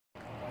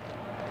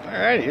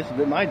Alrighty, this has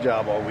been my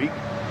job all week.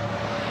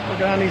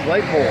 Working on these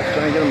light poles,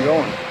 trying to get them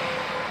going.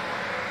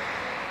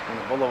 On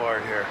the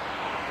boulevard here.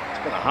 It's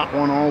been a hot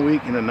one all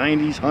week in the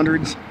 90s,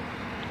 100s.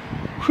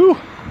 Whew,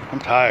 I'm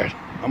tired.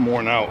 I'm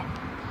worn out.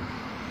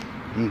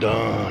 I'm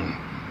done.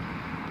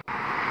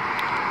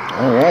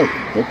 Alright,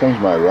 here comes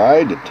my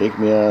ride to take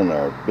me on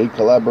our big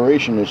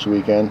collaboration this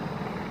weekend.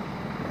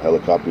 The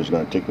helicopter's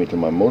going to take me to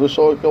my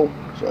motorcycle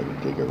so I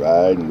can take a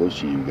ride and go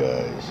see you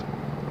guys.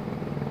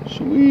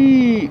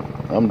 Sweet!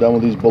 I'm done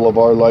with these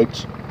boulevard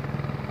lights.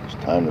 It's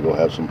time to go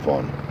have some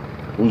fun.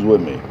 Who's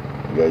with me?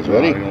 You guys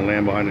ready? I'm going to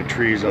land behind the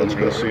trees. I'm going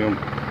to see them.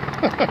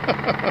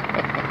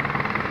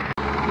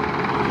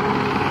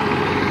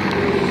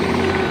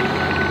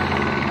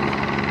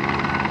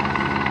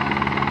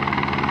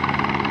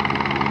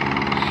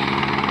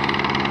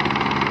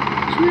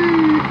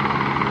 Sweet!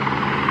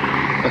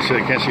 That's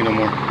it. I can't see no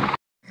more.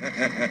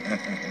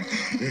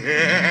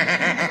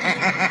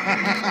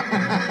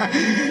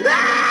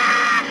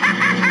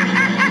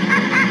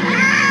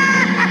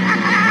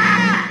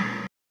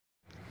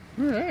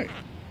 Alright,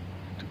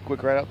 took a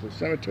quick ride out to the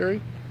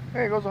cemetery.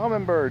 Hey, goes a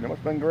hummingbird. It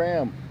must have been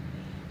Graham.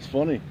 It's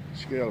funny,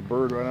 she got a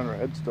bird right on her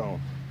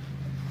headstone.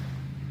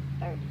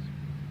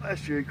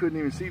 Last year I couldn't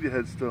even see the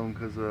headstone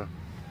because I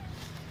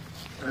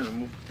had to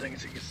move the thing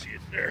so you can see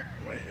it there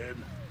in my head.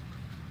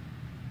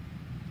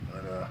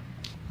 But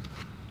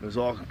it was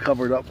all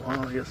covered up.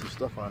 Well, I got some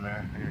stuff on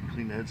there. I gotta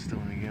clean the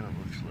headstone again, it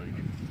looks like.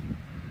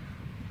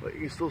 But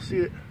you can still see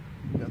it.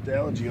 Got the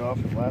algae off.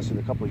 It lasted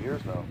a couple of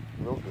years now.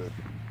 Real good.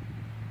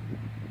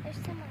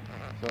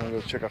 So I'm going to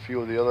go check a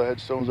few of the other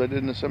headstones I did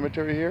in the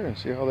cemetery here and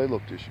see how they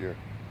look this year.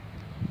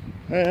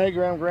 Hey,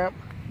 Graham, Gramp,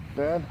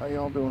 Dad, how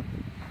y'all doing?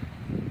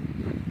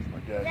 My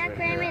dad's That's right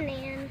Grandma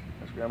here. Nan.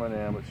 That's Grandma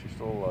Nan, but she's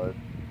still alive.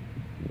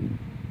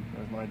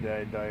 There's my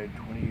dad, died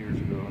 20 years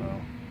ago now.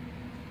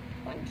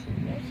 20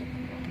 years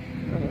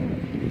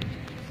ago.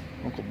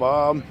 Uncle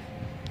Bob.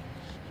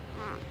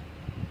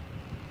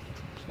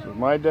 This is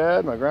my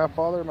dad, my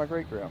grandfather, and my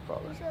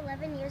great-grandfather. It was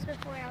 11 years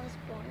before I was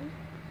born.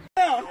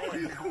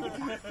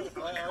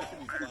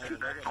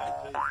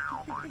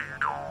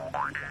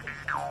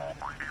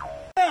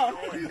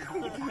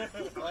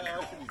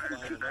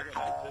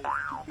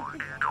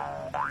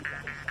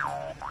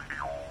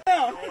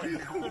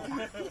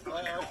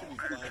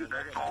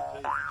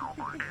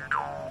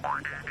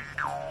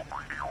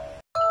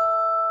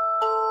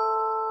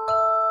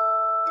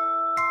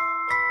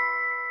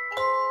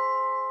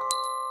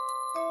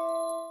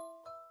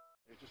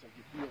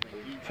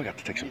 I forgot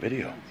to take some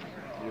video.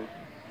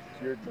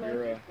 Your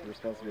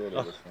responsibility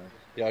this time.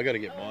 Yeah, I gotta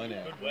get mine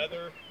out. Good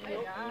weather.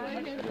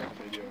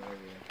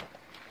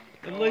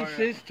 At least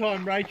this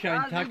time Rachel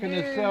ain't taking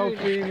a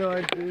selfie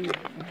like this.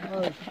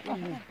 I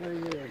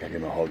gotta give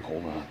him a hug,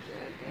 hold on.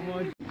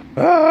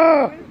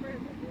 Ah!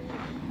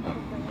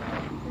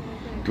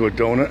 Do a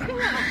donut.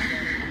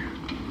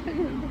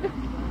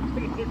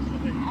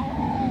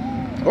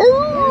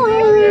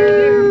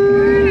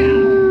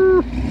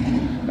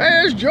 Hey,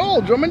 there's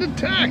Joel drumming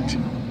detect.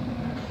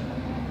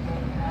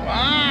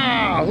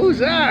 Wow, who's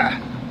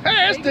that? Hey,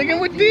 that's Digging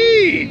with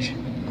Deej.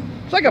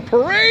 It's like a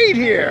parade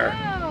here.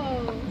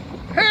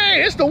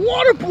 Hey, it's the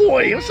Water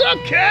Boy. What's up,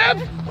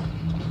 Kev?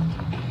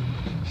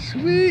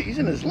 Sweet, he's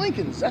in his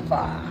Lincoln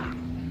Zephyr.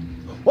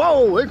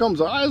 Whoa, here comes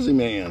the Ozzy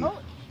Man. Oh,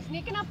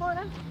 sneaking up on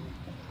him.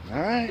 All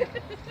right.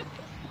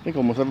 I think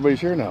almost everybody's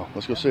here now.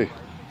 Let's go see.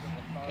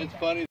 It's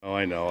funny. Oh,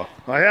 I know.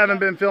 I haven't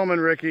been filming,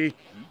 Ricky.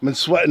 I've been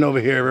sweating over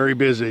here, very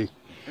busy.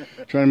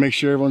 Trying to make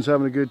sure everyone's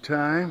having a good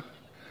time.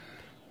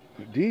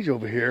 Deej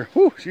over here,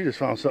 whew, she just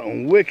found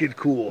something wicked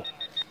cool.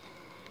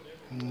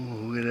 Ooh,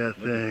 look at that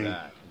thing. Look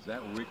at that. Is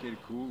that wicked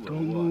cool?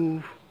 Don't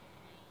move.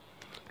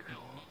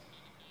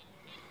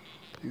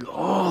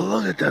 Oh,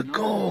 look at the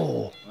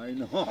goal. I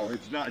know.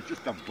 It's not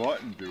just a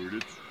button, dude.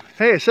 It's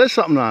Hey, it says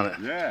something on it.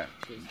 yeah.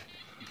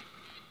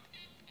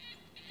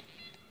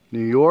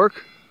 New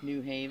York,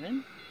 New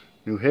Haven.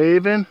 New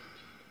Haven,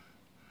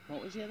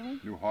 What was the other one?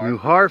 New New Hartford.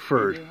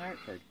 Hartford. New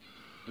Hartford.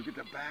 Look at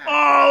the back.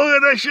 Oh, look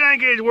at that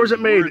shank gauge. Where's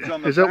it made? Words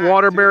on the Is that back,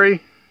 Waterbury?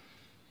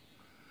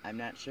 I'm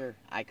not sure.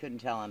 I couldn't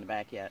tell on the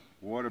back yet.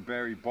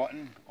 Waterbury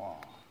button. Oh.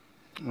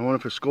 I wonder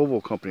if it's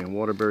Scoville Company in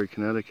Waterbury,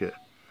 Connecticut.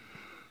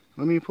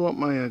 Let me pull up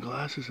my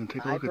glasses and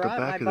take a I look at the brought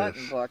back my of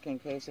button this. book in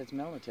case it's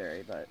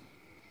military, but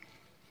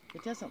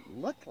it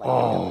doesn't look like a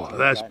Oh, military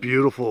that's button.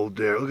 beautiful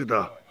there. Look at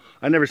the...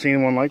 I never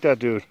seen one like that,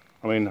 dude.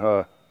 I mean,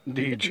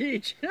 Deej.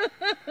 Beach.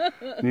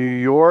 New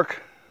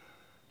York.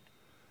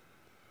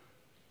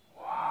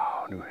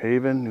 Wow, New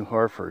Haven, New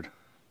Hartford.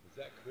 Is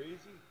that crazy?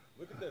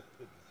 Look at the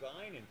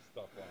design and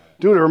stuff on it.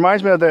 Dude, it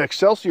reminds me of the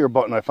Excelsior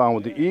button I found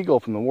with the eagle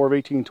from the War of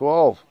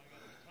 1812.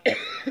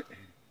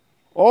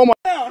 Oh my...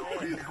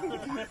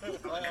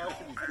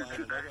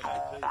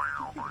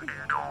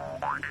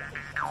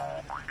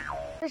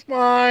 Surface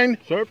mine.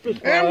 Surface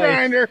And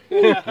grinder.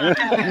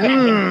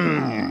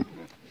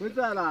 What's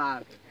that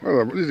on? What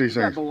are these Is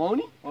that things?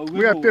 bologna? Or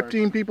We got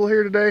 15 people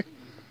here today.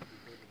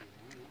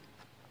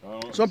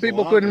 Some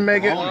people couldn't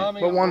make it,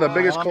 but one of the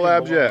biggest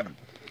collabs yet.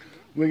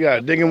 We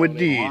got Digging with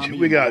Deej.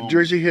 We got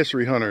Jersey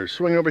History Hunters.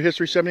 Swinging Over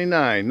History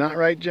 79. Not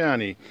Right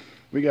Johnny.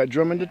 We got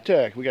Drummond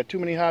Detect. We got Too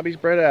Many Hobbies,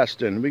 Brett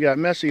Aston. We got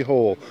Messy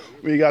Hole.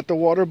 We got the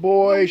Water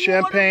Boy,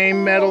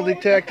 Champagne Metal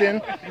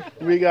Detecting.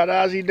 We got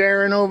Ozzy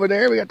Darren over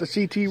there. We got the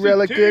CT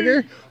Relic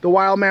Digger. The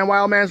Wild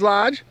Man's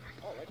Lodge.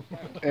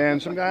 And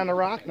some guy on the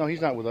rock. No,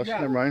 he's not with us.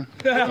 Never mind.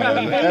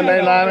 And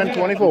MA Lyman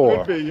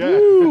 24.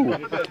 Woo. We're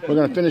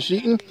going to finish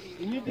eating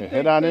and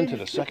head on into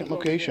the second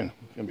location.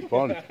 It's going to be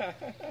fun.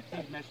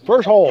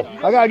 First hole.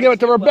 I got to give it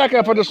to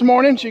Rebecca for this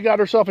morning. She got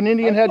herself an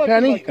Indian head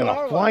penny and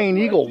a Flying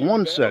Eagle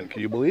 1 cent.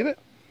 Can you believe it?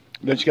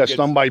 Then she got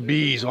stung by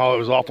bees. Oh, it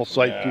was an awful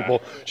sight,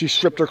 people. She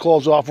stripped her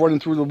clothes off running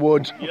through the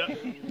woods.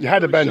 You had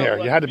to been there.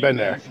 You had to been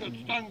there.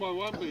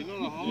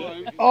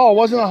 Oh, it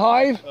wasn't a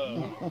hive?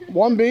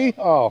 One bee?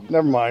 Oh,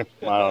 never mind.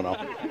 I don't know.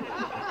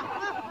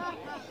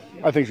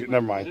 I think,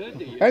 never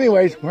mind.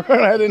 Anyways, we're going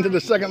to head into the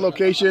second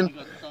location,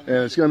 and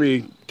it's going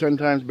to be 10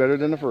 times better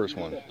than the first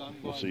one.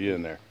 We'll see you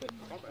in there.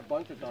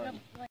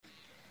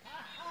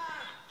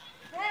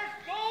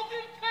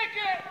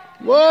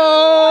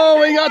 Whoa,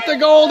 we got the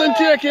golden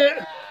ticket.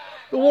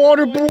 The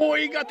water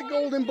boy got the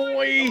golden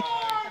boy.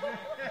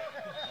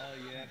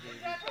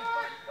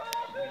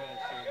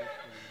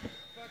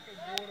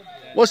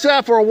 What's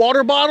that for, a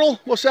water bottle?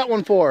 What's that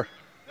one for?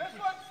 This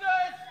one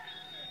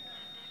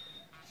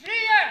says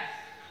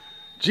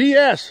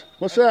GS. GS.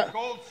 What's that?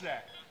 Gold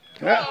set.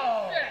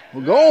 Yeah.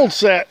 Well, gold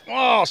set.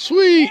 Oh,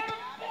 sweet.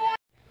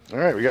 All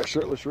right, we got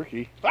Shirtless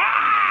Ricky.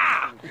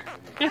 Ah!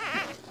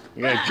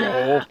 We got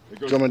Joel.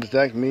 Drummond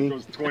Detect, me.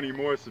 Goes 20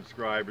 more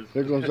subscribers.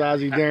 There goes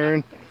Ozzy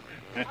Darren.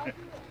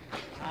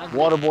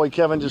 Waterboy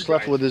Kevin just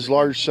left with his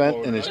large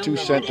cent and his 2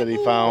 cent that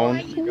he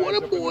found. What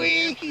a boy!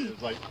 He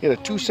had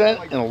a 2 cent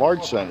and a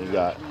large cent he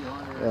got.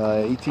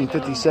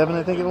 1857,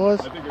 I think it was.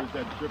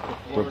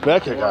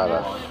 Rebecca got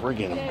a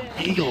friggin'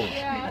 Eagle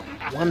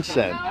 1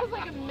 cent.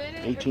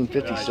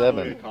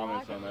 1857.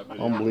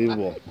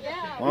 Unbelievable.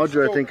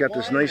 Audrey, I think, got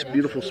this nice,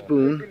 beautiful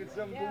spoon.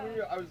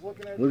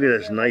 Look at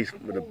this knife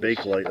with a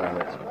Bakelite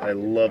on it. I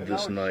love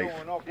this knife.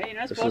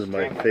 This is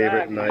my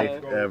favorite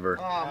knife ever.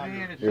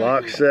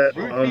 Lock set,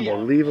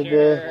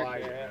 unbelievable.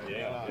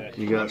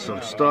 You got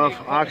some stuff.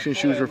 Auction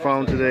shoes were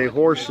found today.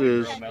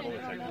 Horses.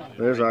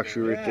 There's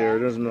actually right there.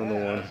 There's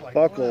another one.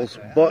 Buckles,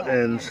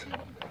 buttons.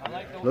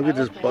 Look at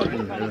this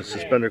button and the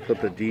suspender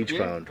clip that Deej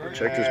found.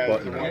 Check this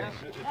button out.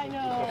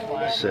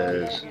 It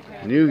says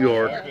New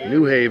York,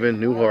 New Haven,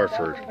 New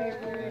Hartford.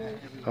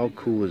 How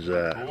cool is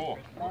that?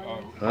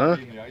 Huh?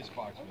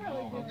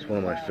 It's one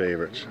of my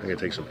favorites. I'm going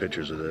to take some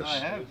pictures of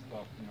this.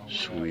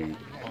 Sweet.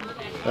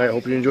 Alright,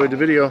 hope you enjoyed the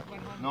video.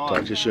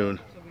 Talk to you soon.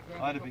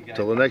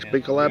 Until the next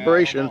big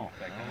collaboration.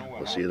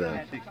 We'll see you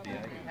then.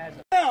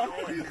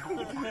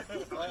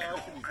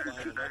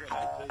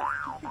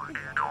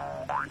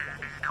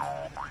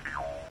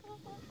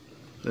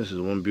 This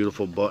is one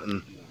beautiful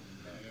button.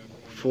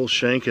 Full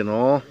shank and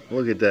all.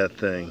 Look at that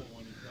thing.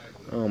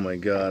 Oh my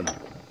God.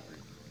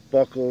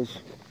 Buckles.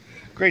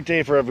 Great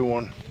day for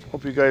everyone.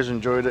 Hope you guys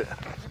enjoyed it.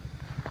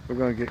 We're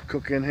going to get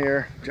cooking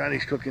here.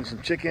 Johnny's cooking some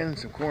chicken,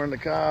 some corn on the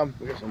cob.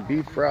 We got some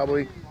beef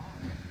probably.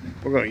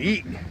 We're going to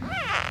eat.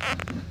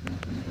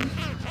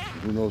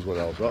 Who knows what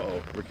else?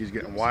 Uh-oh. Ricky's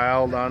getting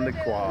wild on the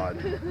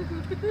quad.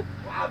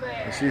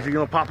 Let's see if he's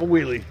going to pop a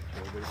wheelie.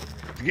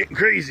 It's getting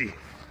crazy.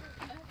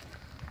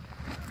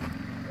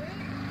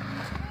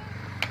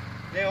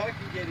 Now I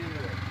can get into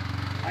it.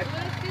 I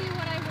want to see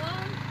what I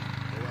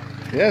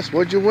won. Yes,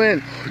 what'd you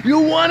win? You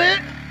won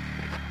it?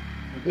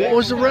 What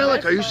was the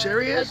relic? Are you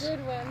serious? I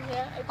did win,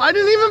 yeah. I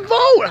didn't even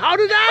vote. How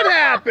did that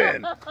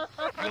happen?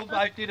 Your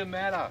life didn't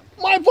matter.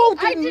 My vote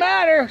didn't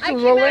matter. It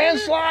was a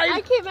landslide.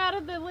 I came out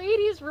of the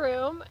ladies'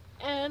 room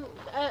and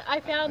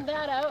I found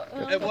that out.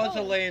 It was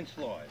a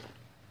landslide.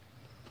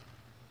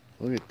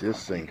 Look at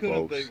this thing,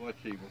 Couldn't folks. be what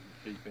she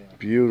found.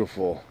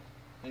 Beautiful.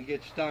 And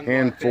get stung.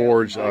 Hand like that.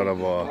 forged out of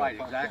a Right,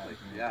 exactly.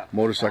 Yeah.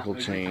 motorcycle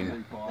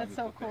chain. That's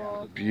so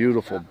cool.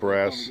 Beautiful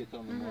brass.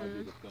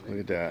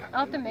 Look at that.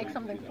 I'll have to make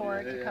something for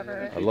it to cover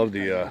it. I love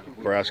the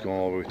brass going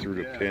all the way through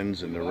the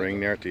pins and the ring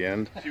there at the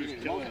end.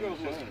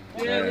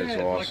 That is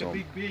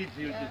awesome.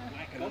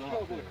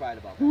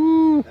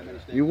 Woo!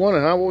 You won it,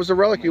 huh? What was the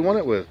relic you won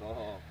it with?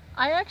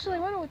 I actually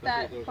went with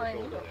that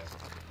flying.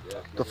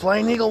 The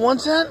Flying Eagle 1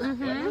 cent?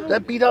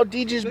 That beat out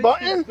DJ's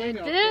button? It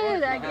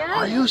did, I guess.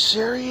 Are you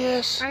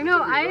serious? I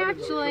know, I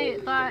actually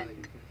thought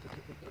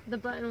the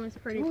button was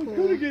pretty cool.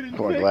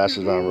 Put my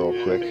glasses on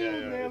real quick.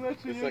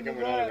 It's like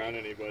we're not around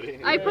anybody.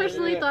 I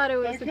personally thought it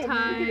was a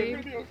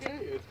tie.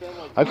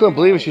 I couldn't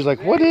believe it. She's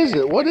like, what is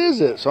it? What is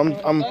it? So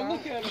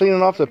I'm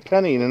cleaning off the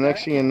penny, and the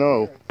next thing you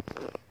know,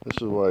 this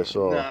is what I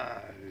saw.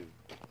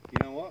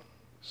 You know what?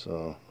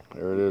 So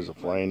there it is, a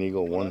Flying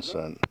Eagle 1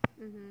 cent.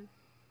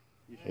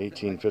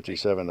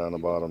 1857 down the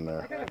bottom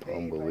there.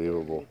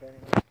 Unbelievable.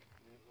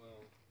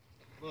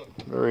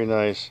 Very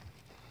nice.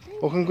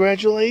 Well,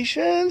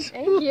 congratulations.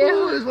 Thank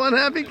you. There's one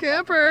happy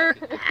camper.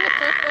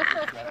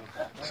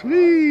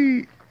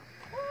 Sweet.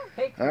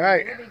 All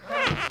right.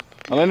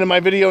 I'm ending my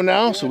video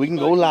now so we can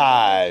go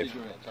live.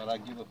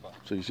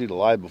 So you see the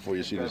live before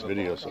you see this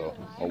video, so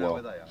oh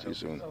well. See you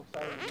soon.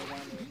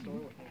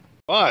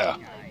 Fire!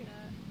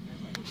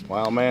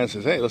 Wild man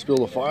says, hey, let's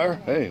build a fire.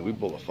 Hey, we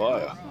built a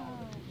fire.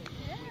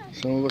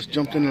 Some of us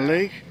jumped in the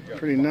lake.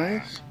 Pretty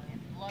nice.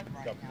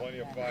 Got plenty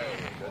of fire.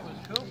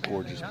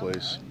 Gorgeous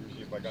place.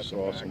 It's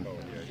awesome.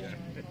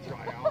 So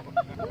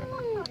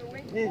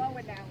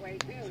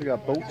we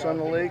got boats on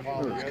the lake.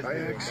 Look at those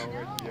kayaks.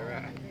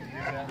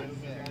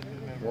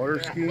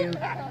 Water skiing.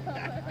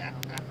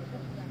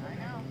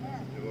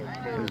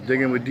 There's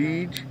digging with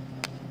Deej.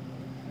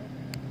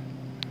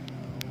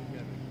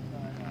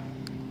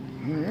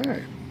 Alright.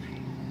 They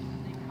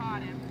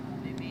caught him.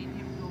 They made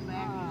him go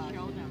back and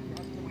show them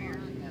where he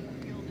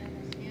killed it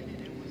and skinned it.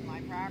 It was my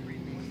property.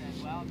 They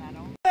said, well, not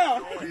only.